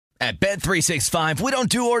At Bet365, we don't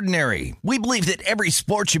do ordinary. We believe that every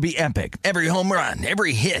sport should be epic. Every home run,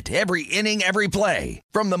 every hit, every inning, every play.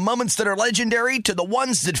 From the moments that are legendary to the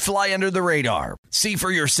ones that fly under the radar. See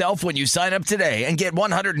for yourself when you sign up today and get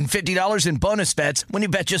 $150 in bonus bets when you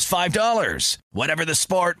bet just $5. Whatever the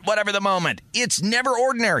sport, whatever the moment, it's never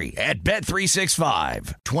ordinary at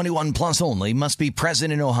Bet365. 21 plus only. Must be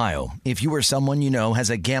present in Ohio. If you or someone you know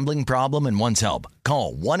has a gambling problem and wants help,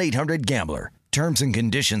 call 1-800-GAMBLER. Terms and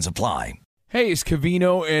conditions apply. Hey, it's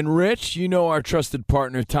Covino and Rich. You know our trusted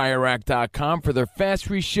partner, TireRack.com, for their fast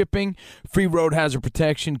reshipping, free road hazard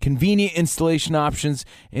protection, convenient installation options,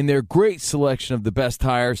 and their great selection of the best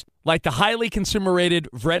tires. Like the highly consumer-rated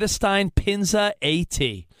Vredestein Pinza AT.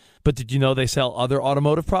 But did you know they sell other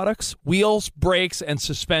automotive products? Wheels, brakes, and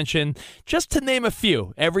suspension, just to name a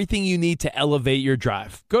few. Everything you need to elevate your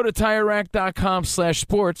drive. Go to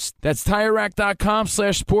TireRack.com/sports. That's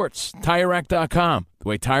TireRack.com/sports. TireRack.com, the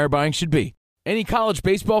way tire buying should be. Any college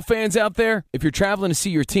baseball fans out there? If you're traveling to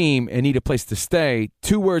see your team and need a place to stay,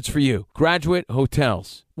 2 words for you: Graduate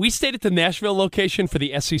Hotels. We stayed at the Nashville location for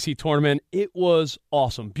the SEC tournament. It was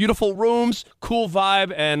awesome. Beautiful rooms, cool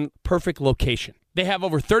vibe, and perfect location. They have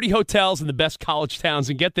over 30 hotels in the best college towns,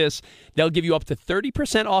 and get this, they'll give you up to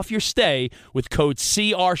 30% off your stay with code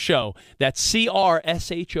CRSHOW. That's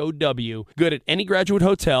CRSHOW. Good at any Graduate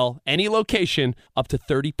Hotel, any location, up to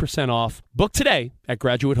 30% off. Book today at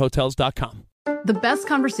graduatehotels.com. The best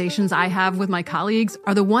conversations I have with my colleagues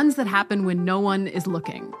are the ones that happen when no one is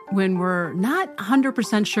looking, when we're not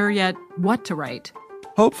 100% sure yet what to write.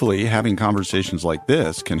 Hopefully, having conversations like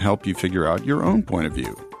this can help you figure out your own point of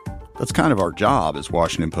view. That's kind of our job as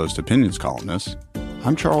Washington Post opinions columnists.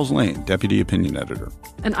 I'm Charles Lane, Deputy Opinion Editor.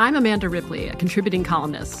 And I'm Amanda Ripley, a contributing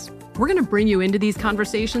columnist. We're going to bring you into these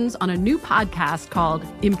conversations on a new podcast called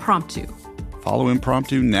Impromptu. Follow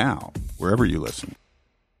Impromptu now, wherever you listen.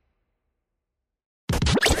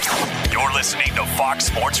 You're listening to Fox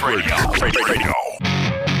Sports Radio.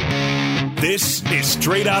 This is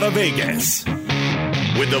Straight Out of Vegas.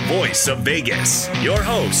 With the voice of Vegas, your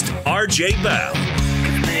host, RJ Bell.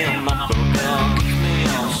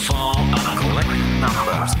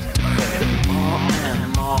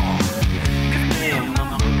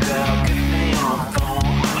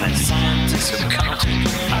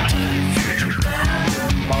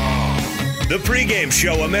 The pregame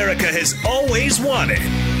show America has always wanted.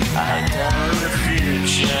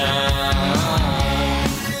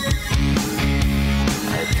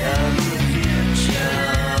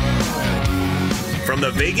 From the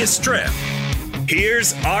Vegas Strip,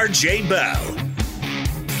 here's RJ Bell.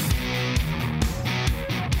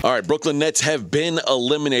 All right, Brooklyn Nets have been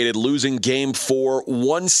eliminated, losing game 4,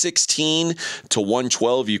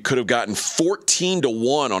 116-112. You could have gotten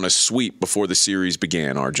 14-1 on a sweep before the series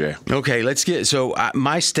began, RJ. Okay, let's get so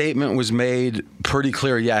my statement was made pretty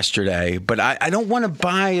clear yesterday, but I don't want to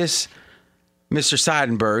bias Mr.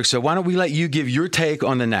 Seidenberg, so why don't we let you give your take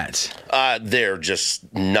on the Nets? They're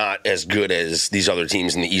just not as good as these other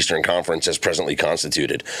teams in the Eastern Conference as presently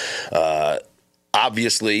constituted.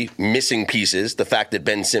 Obviously, missing pieces, the fact that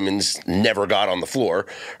Ben Simmons never got on the floor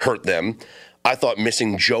hurt them. I thought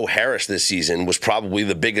missing Joe Harris this season was probably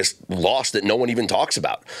the biggest loss that no one even talks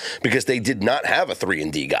about because they did not have a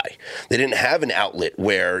 3-and-D guy. They didn't have an outlet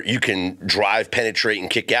where you can drive, penetrate, and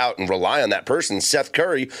kick out and rely on that person. Seth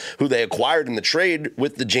Curry, who they acquired in the trade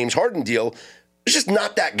with the James Harden deal, is just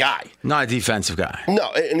not that guy. Not a defensive guy.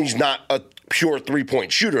 No, and he's not a pure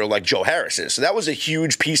three-point shooter like Joe Harris is. So that was a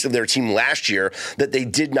huge piece of their team last year that they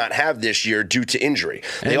did not have this year due to injury.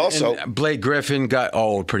 And Blake Griffin got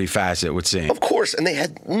old pretty fast, it would seem. Of course, and they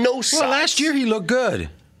had no size. Well, last year he looked good.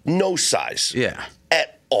 No size. Yeah.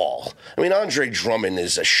 At all. I mean, Andre Drummond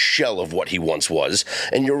is a shell of what he once was,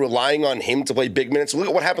 and you're relying on him to play big minutes. Look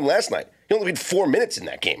at what happened last night. He only played 4 minutes in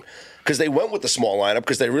that game because they went with the small lineup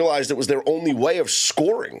because they realized it was their only way of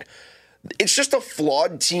scoring. It's just a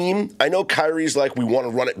flawed team. I know Kyrie's like, we want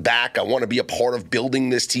to run it back. I want to be a part of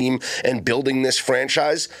building this team and building this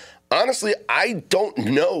franchise. Honestly, I don't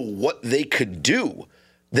know what they could do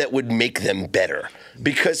that would make them better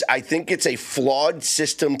because I think it's a flawed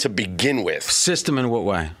system to begin with. System in what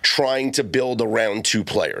way? Trying to build around 2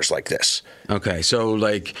 players like this. Okay, so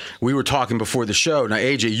like we were talking before the show. Now,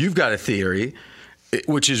 AJ, you've got a theory.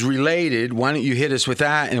 which is related. Why don't you hit us with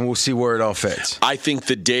that, and we'll see where it all fits. I think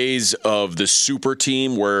the days of the super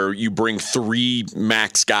team where you bring 3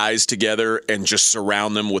 max guys together and just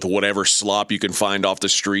surround them with whatever slop you can find off the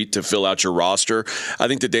street to fill out your roster, I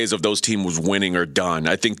think the days of those teams winning are done.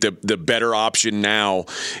 I think the better option now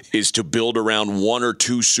is to build around 1 or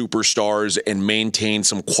 2 superstars and maintain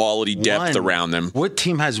some quality depth around them. What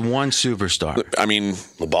team has 1 superstar? I mean,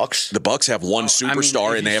 the Bucks. The Bucks have 1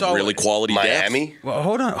 superstar, and they have really quality Miami. depth. Well,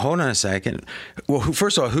 hold on a second. Well,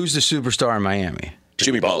 first of all, who's the superstar in Miami?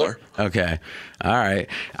 Jimmy Butler. Okay. All right.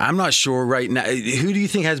 I'm not sure right now. Who do you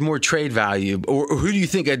think has more trade value, or who do you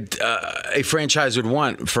think a franchise would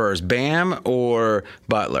want first, Bam or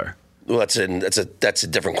Butler? Well, that's a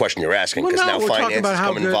different question you're asking, because now finances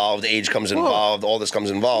come involved, age comes involved, all this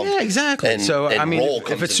comes involved. Yeah, exactly. And, so and I mean,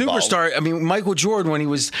 if it's superstar, involved. I mean, Michael Jordan, when he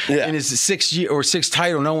was in his 6th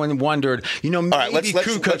title, no one wondered. Maybe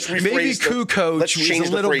Kukoc was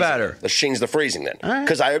a little better. Let's change the phrasing then,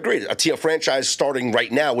 because I agree. A franchise starting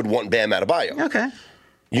right now would want Bam Adebayo. Okay.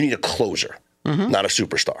 You need a closer, not a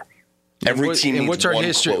superstar. Every team needs what's our one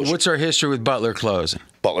history? closer. What's our history with Butler closing?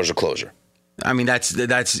 Butler's a closer. I mean, that's. Are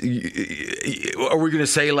we going to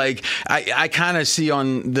say, like, I kind of see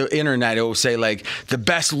on the internet, it will say, like, the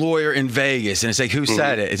best lawyer in Vegas. And it's like, who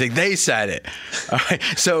said it? It's like, they said it. All right.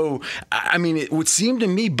 So, I mean, it would seem to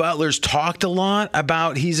me Butler's talked a lot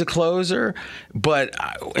about he's a closer. But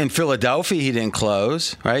in Philadelphia, he didn't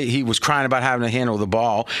close, right? He was crying about having to handle the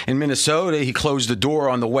ball. In Minnesota, he closed the door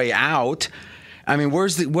on the way out. I mean, where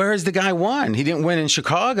is the guy won? He didn't win in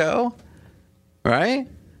Chicago, right?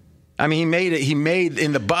 I mean, he made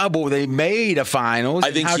in the bubble. They made a finals. How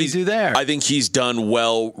did he do there? I think he's done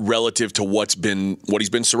well relative to what he's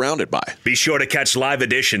been surrounded by. Be sure to catch live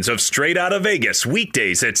editions of Straight Outta Vegas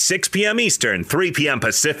weekdays at 6 p.m. Eastern, 3 p.m.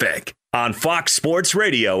 Pacific on Fox Sports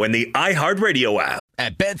Radio and the iHeartRadio app.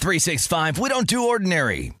 At Bet365, we don't do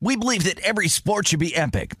ordinary. We believe that every sport should be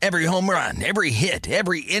epic. Every home run, every hit,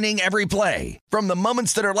 every inning, every play. From the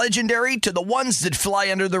moments that are legendary to the ones that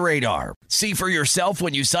fly under the radar. See for yourself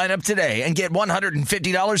when you sign up today and get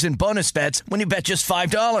 $150 in bonus bets when you bet just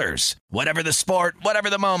 $5. Whatever the sport, whatever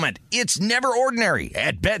the moment, it's never ordinary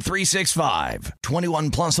at Bet365. 21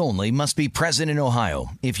 plus only. Must be present in Ohio.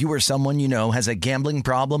 If you or someone you know has a gambling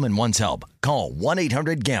problem and wants help, call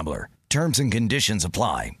 1-800-GAMBLER. Terms and conditions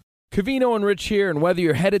apply. Covino and Rich here, and whether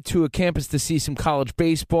you're headed to a campus to see some college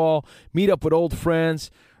baseball, meet up with old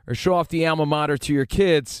friends, or show off the alma mater to your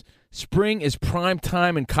kids, spring is prime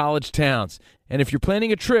time in college towns. And if you're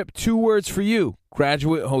planning a trip, 2 words for you: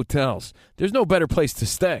 Graduate Hotels. There's no better place to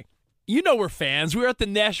stay. You know we're fans. We were at the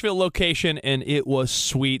Nashville location, and it was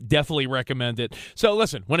sweet. Definitely recommend it. So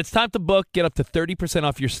listen, when it's time to book, get up to 30%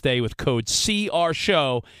 off your stay with code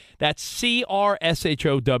CRSHOW. That's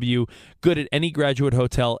CRSHOW. Good at any Graduate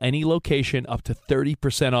Hotel, any location, up to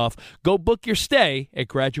 30% off. Go book your stay at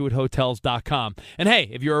graduatehotels.com. And hey,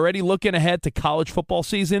 if you're already looking ahead to college football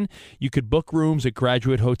season, you could book rooms at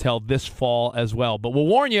Graduate Hotel this fall as well. But we'll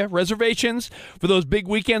warn you, reservations for those big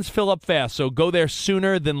weekends fill up fast, so go there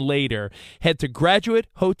sooner than later. Head to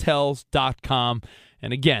graduatehotels.com.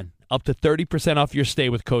 And again, up to 30% off your stay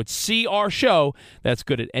with code CRSHOW. That's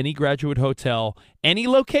good at any Graduate Hotel, any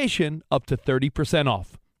location, up to 30%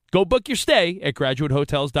 off. Go book your stay at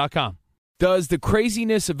graduatehotels.com. Does the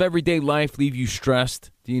craziness of everyday life leave you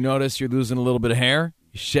stressed? Do you notice you're losing a little bit of hair?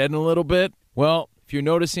 You're shedding a little bit? Well, if you're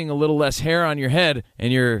noticing a little less hair on your head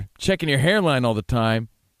and you're checking your hairline all the time,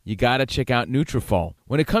 you got to check out Nutrafol.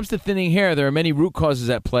 When it comes to thinning hair, there are many root causes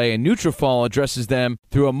at play, and Nutrafol addresses them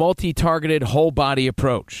through a multi-targeted whole-body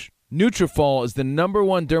approach. Nutrafol is the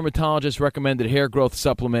 #1 dermatologist-recommended hair growth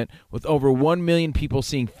supplement, with over 1 million people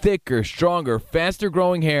seeing thicker, stronger,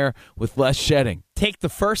 faster-growing hair with less shedding. Take the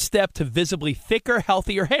first step to visibly thicker,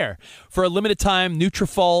 healthier hair. For a limited time,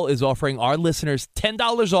 Nutrafol is offering our listeners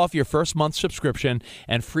 $10 off your first month subscription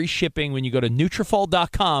and free shipping when you go to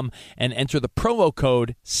Nutrafol.com and enter the promo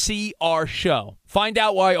code CRSHOW. Find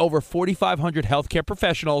out why over 4,500 healthcare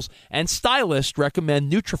professionals and stylists recommend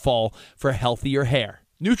Nutrafol for healthier hair.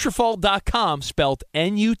 Nutrafol.com, spelled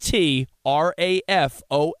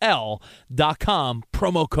Nutrafol.com,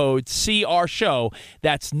 promo code CRSHOW.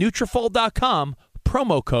 That's Nutrafol.com,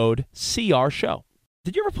 promo code CRSHOW.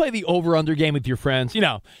 Did you ever play the over-under game with your friends? You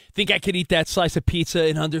know, think I could eat that slice of pizza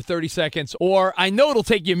in under 30 seconds? Or I know it'll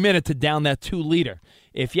take you a minute to down that 2-liter.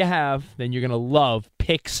 If you have, then you're going to love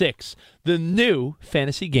Pick 6, the new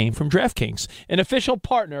fantasy game from DraftKings, an official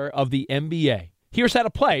partner of the NBA. Here's how to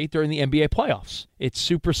play during the NBA playoffs. It's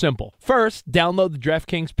super simple. First, download the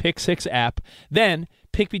DraftKings Pick 6 app. Then,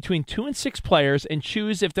 Pick between 2 and 6 players and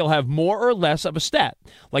choose if they'll have more or less of a stat,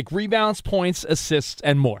 like rebounds, points, assists,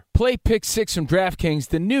 and more. Play Pick 6 from DraftKings,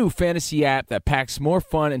 the new fantasy app that packs more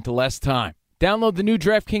fun into less time. Download the new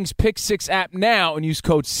DraftKings Pick 6 app now and use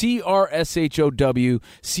code CRSHOW,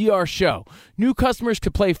 CRSHOW. New customers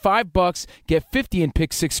could play $5, get 50 in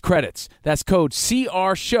Pick 6 credits. That's code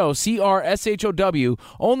CRSHOW, CRSHOW,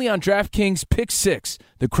 only on DraftKings Pick 6.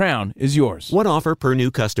 The crown is yours. One offer per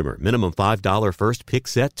new customer. Minimum $5 first pick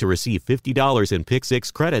set to receive $50 in Pick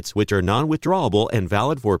 6 credits, which are non-withdrawable and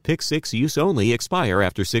valid for Pick 6 use only. Expire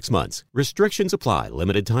after 6 months. Restrictions apply.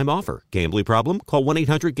 Limited time offer. Gambling problem? Call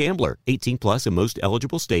 1-800-GAMBLER. 18 plus in most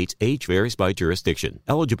eligible states. Age varies by jurisdiction.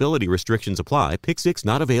 Eligibility restrictions apply. Pick 6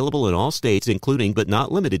 not available in all states, including but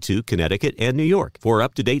not limited to Connecticut and New York. For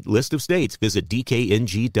up-to-date list of states, visit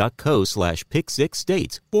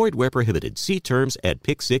dkng.co/pick6states. Void where prohibited. See terms at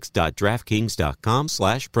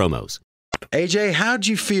pick6.draftkings.com/promos. AJ, how'd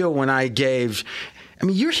you feel when I gave? I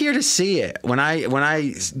mean, you're here to see it. When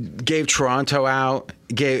I gave Toronto out,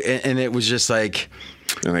 and it was just like,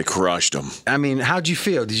 and they crushed them. I mean, how'd you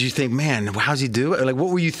feel? Did you think, man, how's he do it? Like, what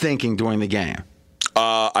were you thinking during the game?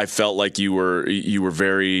 I felt like you were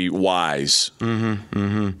very wise.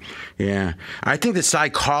 Yeah. I think the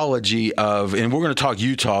psychology of, and we're going to talk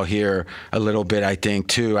Utah here a little bit, I think,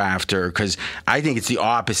 too, after, because I think it's the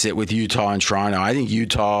opposite with Utah and Toronto. I think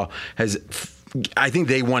Utah I think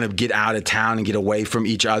they want to get out of town and get away from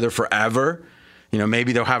each other forever. You know,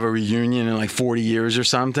 maybe they'll have a reunion in like 40 years or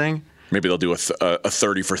something. Maybe they'll do a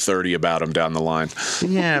 30 for 30 about them down the line.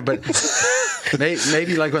 Yeah, but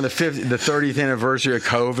maybe like on the 30th anniversary of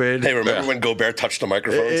COVID. Hey, remember when Gobert touched the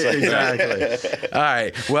microphone? Exactly. All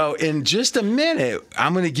right. Well, in just a minute,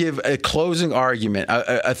 I'm going to give a closing argument,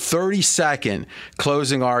 a 30-second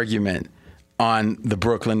closing argument on the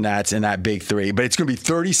Brooklyn Nets and that big three. But it's going to be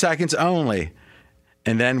 30 seconds only.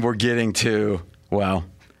 And then we're getting to, well,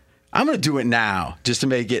 I'm going to do it now just to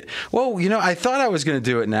make it. Well, you know, I thought I was going to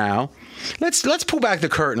do it now. Let's pull back the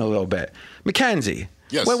curtain a little bit. Mackenzie.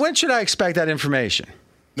 Yes. When should I expect that information?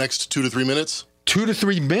 Next 2 to 3 minutes. 2 to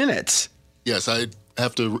 3 minutes? Yes, I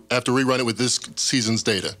have to rerun it with this season's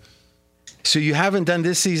data. So you haven't done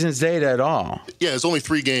this season's data at all? Yeah, it's only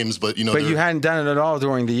 3 games, but you know. But you hadn't done it at all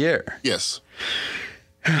during the year? Yes.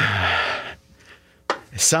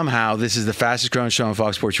 Somehow, this is the fastest growing show on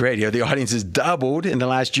Fox Sports Radio. The audience has doubled in the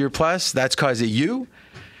last year plus. That's because of you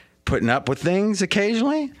putting up with things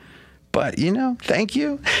occasionally. But, you know, thank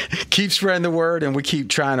you. Keep spreading the word, and we keep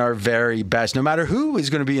trying our very best. No matter who is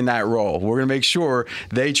going to be in that role, we're going to make sure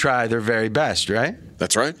they try their very best, right?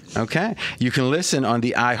 That's right. Okay. You can listen on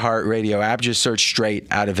the iHeartRadio app. Just search Straight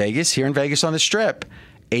Outta Vegas. Here in Vegas on the Strip,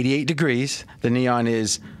 88 degrees. The neon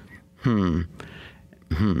is,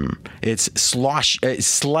 it's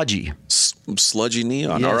sludgy. Sludgy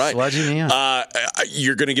neon. Yeah, all right. Sludgy neon.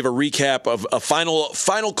 You're going to give a recap of a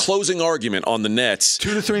final closing argument on the Nets.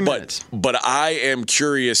 2 to 3 minutes. But I am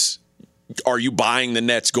curious, are you buying the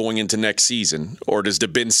Nets going into next season? Or does the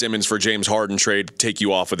Ben Simmons for James Harden trade take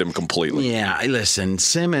you off of them completely? Yeah, listen,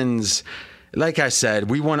 Simmons, like I said,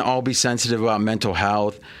 we want to all be sensitive about mental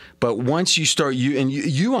health. But once you start,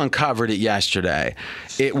 you uncovered it yesterday.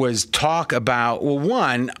 It was talk about, well,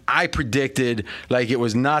 one, I predicted like it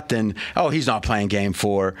was nothing. Oh, he's not playing game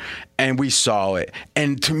 4. And we saw it.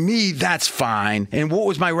 And to me, that's fine. And what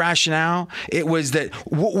was my rationale? It was that,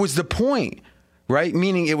 what was the point? Right?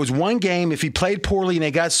 Meaning it was one game. If he played poorly and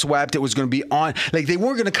they got swept, it was going to be on. Like they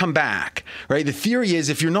weren't going to come back. Right? The theory is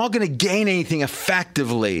if you're not going to gain anything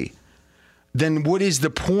effectively, then what is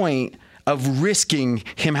the point of risking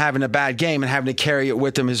him having a bad game and having to carry it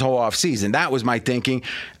with him his whole offseason? That was my thinking.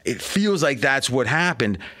 It feels like that's what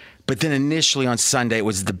happened. But then initially on Sunday, it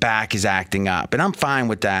was the back is acting up. And I'm fine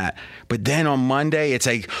with that. But then on Monday, it's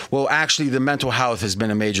like, well, actually, the mental health has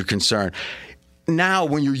been a major concern. Now,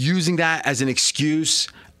 when you're using that as an excuse,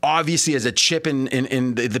 obviously as a chip in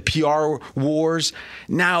the PR wars,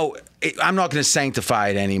 now I'm not going to sanctify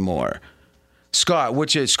it anymore. Scott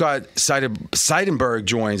Seidenberg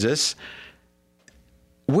joins us.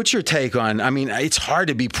 What's your take on, I mean, it's hard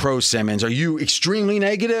to be pro Simmons. Are you extremely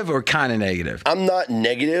negative or kind of negative? I'm not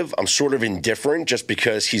negative. I'm sort of indifferent just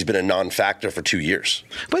because he's been a non-factor for 2 years.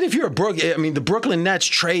 But if you're the Brooklyn Nets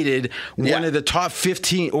traded one of the top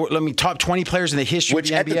 15 or top 20 players in the history of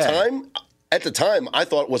the NBA. At the time, I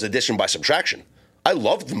thought was addition by subtraction. I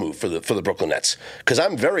loved the move for the Brooklyn Nets because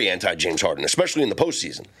I'm very anti-James Harden, especially in the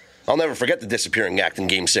postseason. I'll never forget the disappearing act in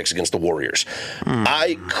Game 6 against the Warriors.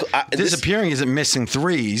 Disappearing isn't missing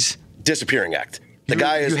threes. Disappearing act.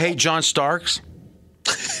 You hate John Starks?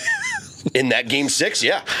 In that Game 6,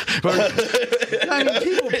 yeah. I mean,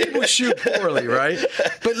 people people shoot poorly, right?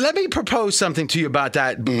 But let me propose something to you about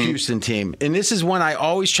that Houston team. And this is one I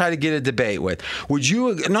always try to get a debate with. Would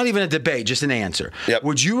you, not even a debate, just an answer. Yep.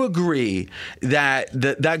 Would you agree that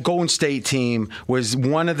that Golden State team was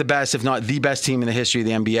one of the best, if not the best team in the history of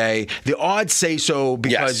the NBA? The odds say so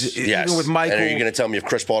because even with Michael. And are you going to tell me if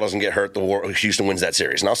Chris Paul doesn't get hurt, Houston wins that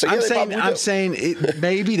series? And I'll say, I'm saying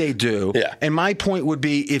maybe they do. Yeah. And my point would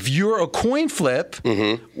be, if you're a coin flip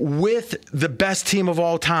with the best team of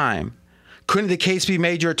all time, couldn't the case be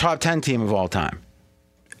made you're a top 10 team of all time?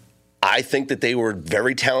 I think that they were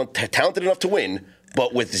very talented enough to win,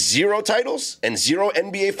 but with 0 titles and 0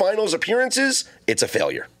 NBA Finals appearances, it's a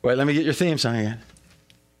failure. Wait, let me get your theme song again.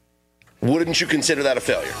 Wouldn't you consider that a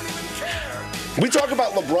failure? We talk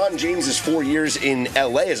about LeBron James's 4 years in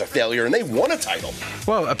LA as a failure, and they won a title.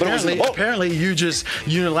 Well, apparently you just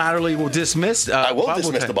unilaterally will dismiss. I will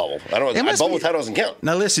dismiss the bubble. Bubble title doesn't count.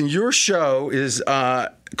 Now listen, your show is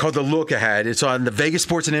called The Look Ahead. It's on the Vegas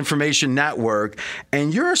Sports and Information Network,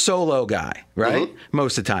 and you're a solo guy, right?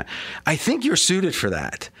 Most of the time. I think you're suited for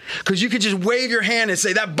that because you could just wave your hand and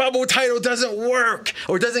say that bubble title doesn't work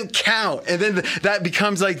or doesn't count, and then that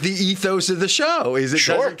becomes like the ethos of the show. Is it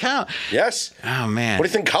doesn't count? Yes. Oh man. What do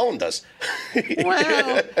you think Colin does?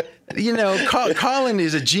 Well, Colin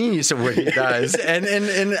is a genius at what he does, and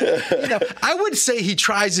I would say he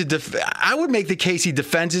tries to. I would make the case he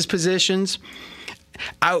defends his positions.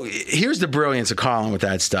 Here's the brilliance of Colin with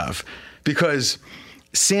that stuff, because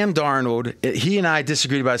Sam Darnold, he and I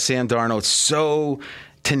disagreed about Sam Darnold so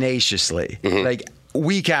tenaciously. Like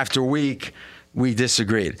week after week, we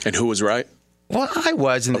disagreed. And who was right? Well, I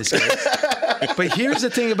was in this case. But here's the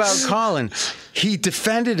thing about Colin. He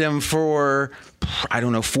defended him for,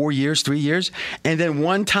 4 years, 3 years. And then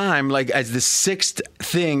one time, like as the 6th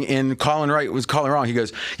thing in Colin Wright was calling wrong, he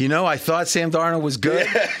goes, I thought Sam Darnold was good,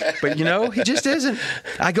 but he just isn't.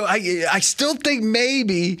 I still think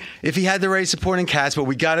maybe if he had the right supporting cast, but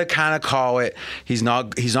we got to kind of call it, he's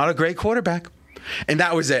not a great quarterback. And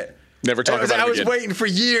that was it. Never talk about it again. I was waiting for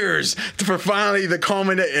years for finally the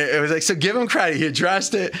culminate. It was like, so give him credit. He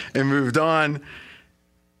addressed it and moved on.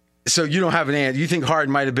 So you don't have an answer. You think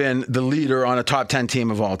Harden might have been the leader on a top 10 team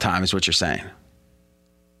of all time is what you're saying.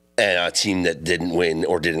 And a team that didn't win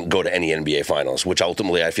or didn't go to any NBA Finals, which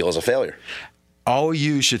ultimately I feel is a failure. All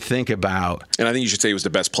you should think about. And I think you should say he was the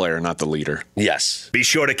best player, not the leader. Yes. Be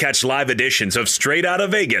sure to catch live editions of Straight Outta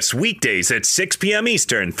Vegas weekdays at 6 p.m.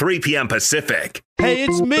 Eastern, 3 p.m. Pacific. Hey,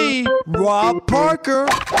 it's me, Rob Parker.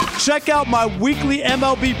 Check out my weekly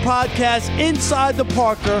MLB podcast, Inside the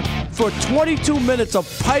Parker, for 22 minutes of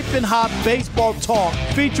piping hot baseball talk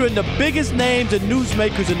featuring the biggest names and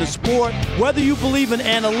newsmakers in the sport. Whether you believe in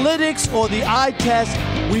analytics or the eye test,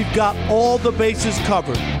 we've got all the bases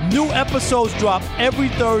covered. New episodes drop every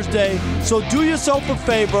Thursday, so do yourself a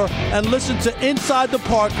favor and listen to Inside the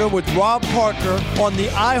Parker with Rob Parker on the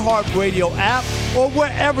iHeartRadio app or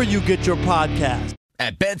wherever you get your podcast.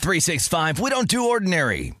 At Bet365, we don't do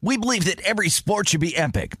ordinary. We believe that every sport should be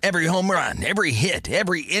epic. Every home run, every hit,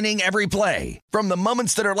 every inning, every play. From the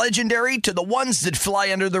moments that are legendary to the ones that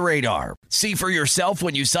fly under the radar. See for yourself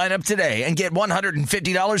when you sign up today and get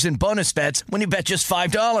 $150 in bonus bets when you bet just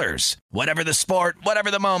 $5. Whatever the sport, whatever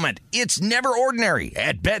the moment, it's never ordinary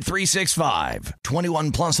at Bet365.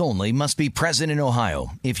 21 plus only. Must be present in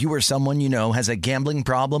Ohio. If you or someone you know has a gambling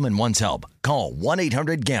problem and wants help, call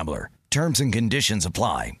 1-800-GAMBLER. Terms and conditions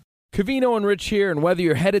apply. Covino and Rich here, and whether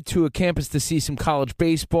you're headed to a campus to see some college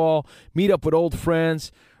baseball, meet up with old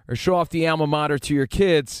friends, or show off the alma mater to your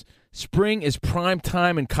kids, spring is prime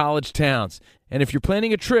time in college towns. And if you're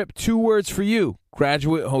planning a trip, 2 words for you: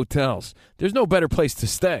 Graduate Hotels. There's no better place to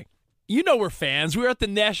stay. You know we're fans. We were at the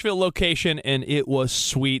Nashville location, and it was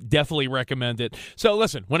sweet. Definitely recommend it. So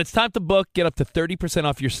listen, when it's time to book, get up to 30%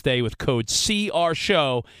 off your stay with code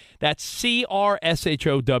CRSHOW. That's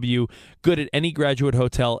CRSHOW. Good at any Graduate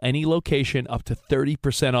Hotel, any location, up to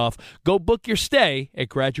 30% off. Go book your stay at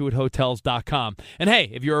graduatehotels.com. And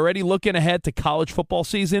hey, if you're already looking ahead to college football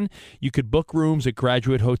season, you could book rooms at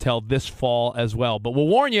Graduate Hotel this fall as well. But we'll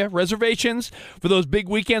warn you, reservations for those big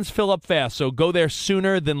weekends fill up fast, so go there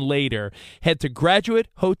sooner than later. Head to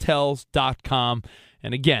graduatehotels.com.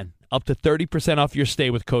 And again, up to 30% off your stay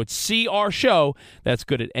with code CRSHOW. That's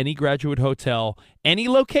good at any Graduate Hotel, any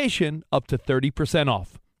location, up to 30%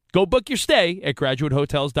 off. Go book your stay at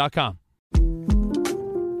graduatehotels.com.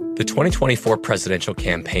 The 2024 presidential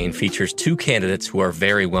campaign features 2 candidates who are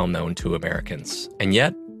very well known to Americans. And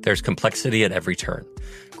yet, there's complexity at every turn.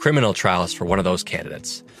 Criminal trials for one of those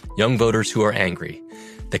candidates. Young voters who are angry.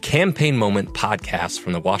 The Campaign Moment podcast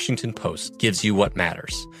from the Washington Post gives you what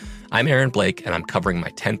matters. I'm Aaron Blake, and I'm covering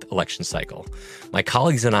my 10th election cycle. My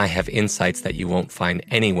colleagues and I have insights that you won't find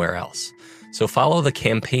anywhere else. So follow the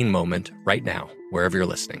campaign moment right now, wherever you're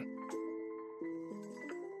listening.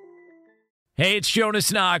 Hey, it's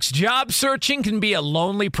Jonas Knox. Job searching can be a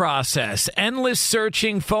lonely process. Endless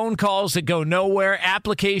searching, phone calls that go nowhere,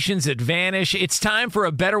 applications that vanish. It's time for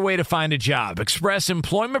a better way to find a job. Express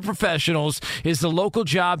Employment Professionals is the local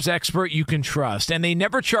jobs expert you can trust, and they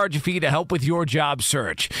never charge a fee to help with your job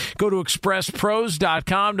search. Go to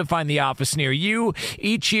expresspros.com to find the office near you.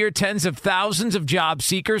 Each year, tens of thousands of job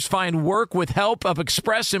seekers find work with help of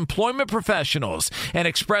Express Employment Professionals, and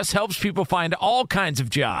Express helps people find all kinds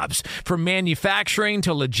of jobs, from manufacturing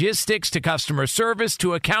to logistics to customer service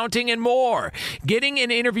to accounting and more. Getting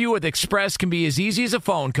an interview with Express can be as easy as a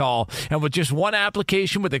phone call, and with just one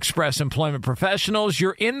application with Express Employment Professionals,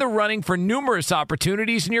 you're in the running for numerous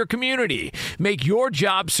opportunities in your community. Make your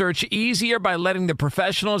job search easier by letting the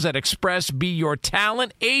professionals at Express be your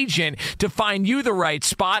talent agent to find you the right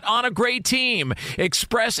spot on a great team.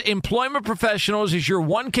 Express Employment Professionals is your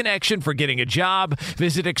one connection for getting a job.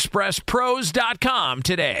 Visit expresspros.com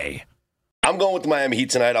today. I'm going with the Miami Heat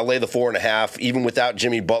tonight. I'll lay the 4.5, even without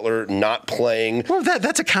Jimmy Butler not playing. Well,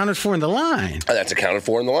 that's accounted for in the line. That's accounted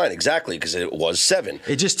for in the line, exactly, because it was 7.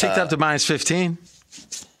 It just ticked up to minus 15.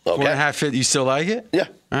 Okay. 4.5. You still like it? Yeah.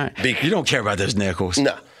 All right. You don't care about those nickels.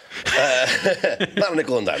 No. Not a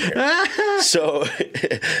nickel and dime here. So,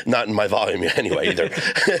 not in my volume anyway either.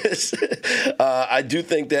 I do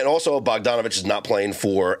think that also Bogdanovich is not playing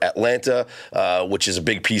for Atlanta, which is a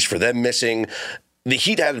big piece for them missing. The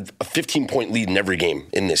Heat had a 15-point lead in every game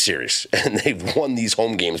in this series, and they've won these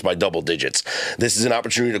home games by double digits. This is an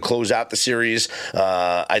opportunity to close out the series.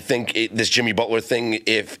 I think this Jimmy Butler thing,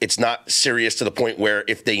 if it's not serious to the point where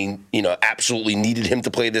if they absolutely needed him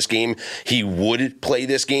to play this game, he would play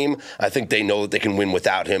this game. I think they know that they can win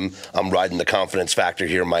without him. I'm riding the confidence factor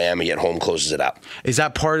here. Miami at home closes it out. Is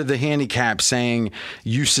that part of the handicap saying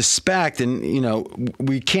you suspect, and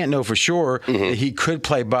we can't know for sure, that he could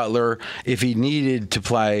play Butler if he needed to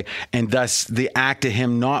play, and thus the act of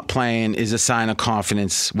him not playing is a sign of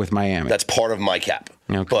confidence with Miami? That's part of my cap.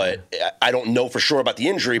 Okay. But I don't know for sure about the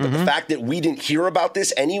injury, but the fact that we didn't hear about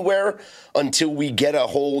this anywhere until we get a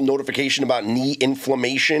whole notification about knee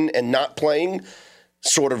inflammation and not playing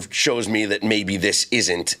sort of shows me that maybe this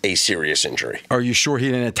isn't a serious injury. Are you sure he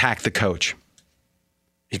didn't attack the coach?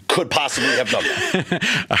 He could possibly have done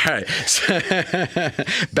that. All right.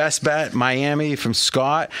 Best bet, Miami from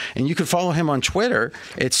Scott. And you can follow him on Twitter.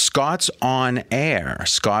 It's Scott's on Air.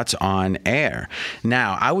 Scott's on Air.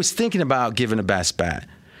 Now, I was thinking about giving a best bet,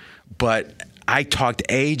 but I talked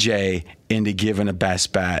AJ into giving a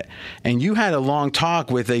best bet. And you had a long talk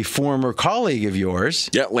with a former colleague of yours.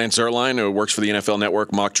 Yeah, Lance Zierlein, who works for the NFL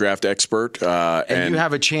Network, mock draft expert. And you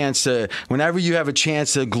have a chance to, whenever you have a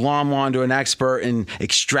chance to glom onto an expert and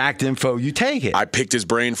extract info, you take it. I picked his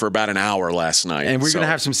brain for about an hour last night. And we're going to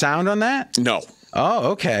have some sound on that? No.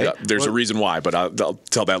 Oh, okay. Yeah, there's a reason why, but I'll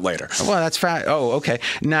tell that later. Well, that's fat. Oh, okay.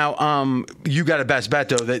 Now, you got a best bet,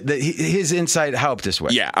 though, that his insight helped this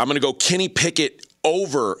way. Yeah, I'm going to go Kenny Pickett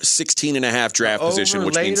over 16.5 draft position,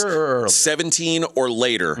 which means 17 or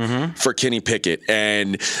later for Kenny Pickett.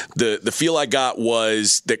 And the feel I got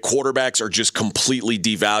was that quarterbacks are just completely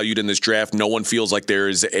devalued in this draft. No one feels like there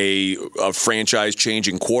is a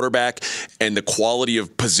franchise-changing quarterback, and the quality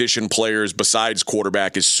of position players besides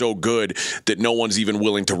quarterback is so good that no one's even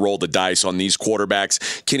willing to roll the dice on these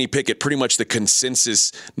quarterbacks. Kenny Pickett, pretty much the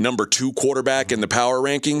consensus number 2 quarterback in the power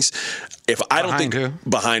rankings.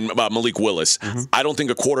 Behind Malik Willis. I don't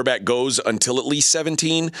think a quarterback goes until at least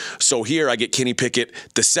 17. So here I get Kenny Pickett,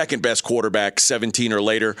 the second best quarterback, 17 or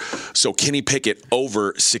later. So Kenny Pickett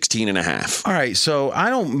over 16.5. All right, so I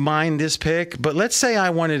don't mind this pick, but let's say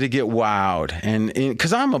I wanted to get wowed, and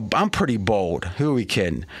because I'm pretty bold. Who are we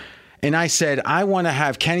kidding? And I said I want to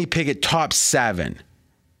have Kenny Pickett top 7.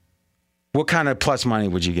 What kind of plus money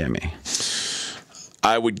would you give me?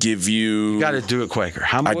 I would give you. You got to do it quicker.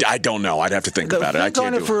 How much? I don't know. I'd have to think about it. I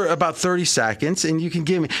can't do it for about 30 seconds, and you can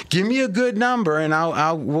give me a good number, and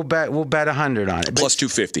we'll bet 100 on it. Plus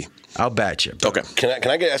 250. I'll bet you. Okay. Can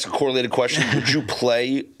I ask a correlated question? Would you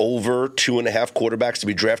play over 2.5 quarterbacks to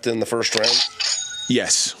be drafted in the first round?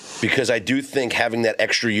 Yes. Because I do think having that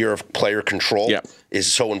extra year of player control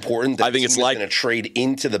is so important that I think it's like going to trade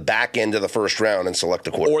into the back end of the first round and select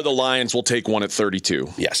a quarterback. Or the Lions will take one at 32.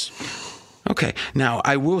 Yes. Okay. Now,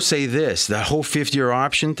 I will say this. The whole fifth-year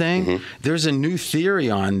option thing, there's a new theory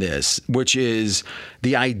on this, which is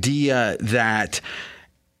the idea that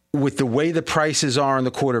with the way the prices are on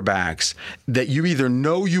the quarterbacks, that you either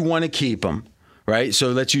know you want to keep them right?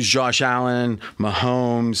 So let's use Josh Allen,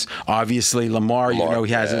 Mahomes, obviously Lamar, even though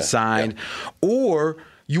he hasn't signed. Yeah. Or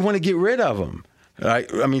you want to get rid of him.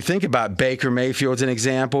 I mean, think about Baker Mayfield's an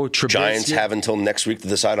example. Trubisky. Giants have until next week to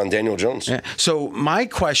decide on Daniel Jones. Yeah. So my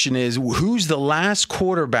question is, who's the last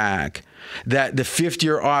quarterback that the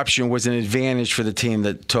fifth-year option was an advantage for the team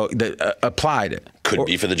that applied it? Could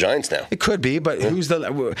be for the Giants now. It could be, but who's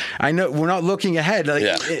the? I know we're not looking ahead.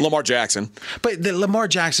 Lamar Jackson. But Lamar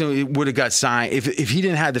Jackson would have got signed if he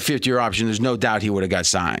didn't have the fifth-year option. There's no doubt he would have got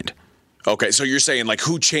signed. Okay, so you're saying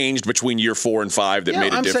who changed between year 4 and 5 that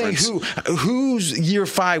made a difference? I'm saying whose year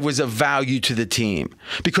 5 was of value to the team,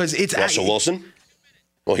 because it's Russell Wilson.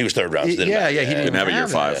 Well, he was third round. So he didn't have a year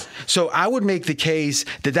 5. Yeah. So I would make the case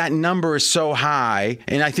that number is so high,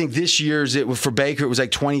 and I think this year's for Baker it was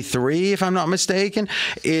like 23, if I'm not mistaken.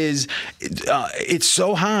 It's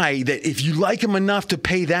so high that if you like him enough to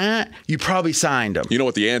pay that, you probably signed him. You know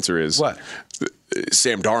what the answer is? What?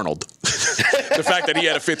 Sam Darnold. The fact that he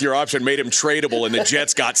had a fifth-year option made him tradable, and the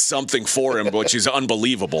Jets got something for him, which is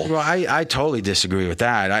unbelievable. Well, I totally disagree with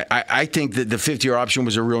that. I think that the fifth-year option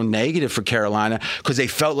was a real negative for Carolina because they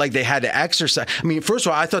felt like they had to exercise. I mean, first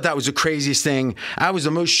of all, I thought that was the craziest thing. I was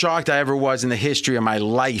the most shocked I ever was in the history of my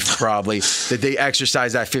life, probably, that they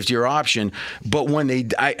exercised that fifth-year option. But when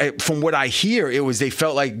from what I hear, it was they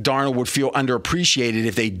felt like Darnold would feel underappreciated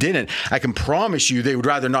if they didn't. I can promise you they would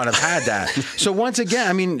rather not have had that. So once again,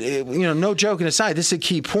 I mean, no joking aside, this is a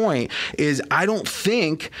key point, is I don't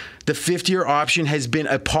think the fifth-year option has been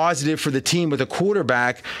a positive for the team with a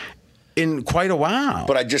quarterback in quite a while.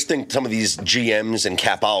 But I just think some of these GMs and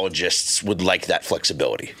capologists would like that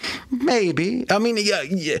flexibility. Maybe. I mean,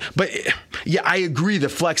 yeah, I agree the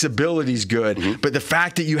flexibility is good, but the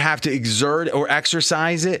fact that you have to exert or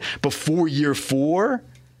exercise it before year 4,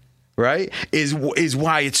 right, is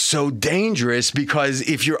why it's so dangerous, because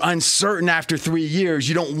if you're uncertain after 3 years,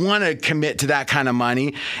 you don't want to commit to that kind of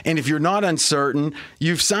money. And if you're not uncertain,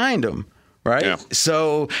 you've signed them. Right. Yeah.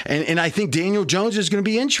 So, and I think Daniel Jones is going to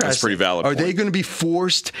be interested. That's pretty valid. Are they going to be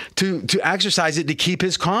forced to exercise it to keep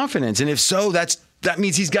his confidence? And if so, that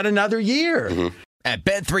means he's got another year. Mm-hmm. At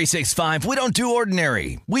Bet365, we don't do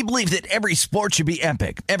ordinary. We believe that every sport should be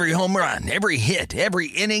epic. Every home run, every hit, every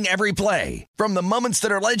inning, every play. From the moments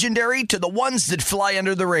that are legendary to the ones that fly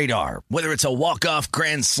under the radar. Whether it's a walk-off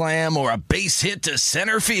grand slam or a base hit to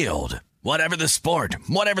center field. Whatever the sport,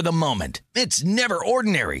 whatever the moment. It's never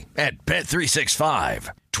ordinary at Bet365.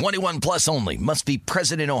 21 plus only. Must be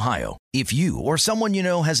present in Ohio. If you or someone you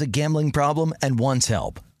know has a gambling problem and wants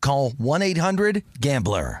help, call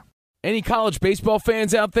 1-800-GAMBLER. Any college baseball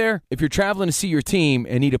fans out there? If you're traveling to see your team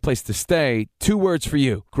and need a place to stay, 2 words for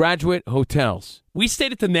you: Graduate Hotels. We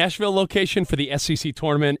stayed at the Nashville location for the SEC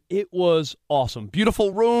tournament. It was awesome.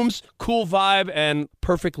 Beautiful rooms, cool vibe, and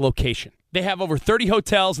perfect location. They have over 30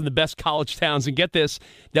 hotels in the best college towns, and get this,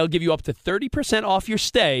 they'll give you up to 30% off your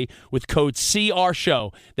stay with code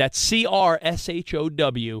CRSHOW. That's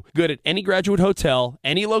CRSHOW. Good at any Graduate Hotel,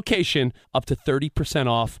 any location, up to 30%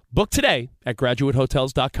 off. Book today at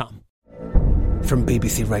graduatehotels.com. From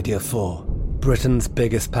BBC Radio 4, Britain's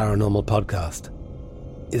biggest paranormal podcast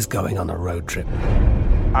is going on a road trip.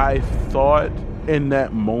 I thought in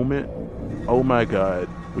that moment, oh my God,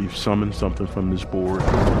 we've summoned something from this board.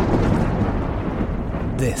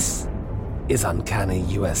 This is Uncanny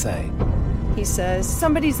USA. He says,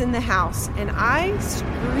 somebody's in the house, and I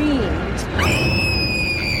screamed.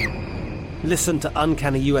 Listen to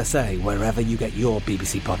Uncanny USA wherever you get your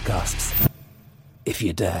BBC podcasts, if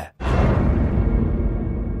you dare.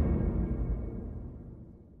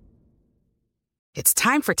 It's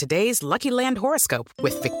time for today's Lucky Land horoscope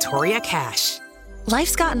with Victoria Cash.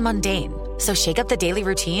 Life's gotten mundane, so shake up the daily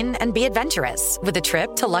routine and be adventurous with a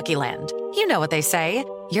trip to Lucky Land. You know what they say,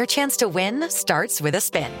 your chance to win starts with a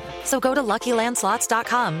spin. So go to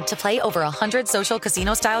LuckyLandSlots.com to play over 100 social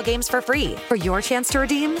casino-style games for free for your chance to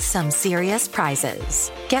redeem some serious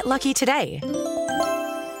prizes. Get lucky today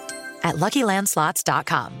at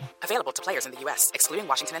LuckyLandSlots.com. Available to players in the U.S., excluding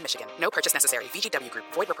Washington and Michigan. No purchase necessary. VGW Group.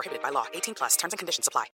 Void where prohibited by law. 18+. Terms and conditions apply.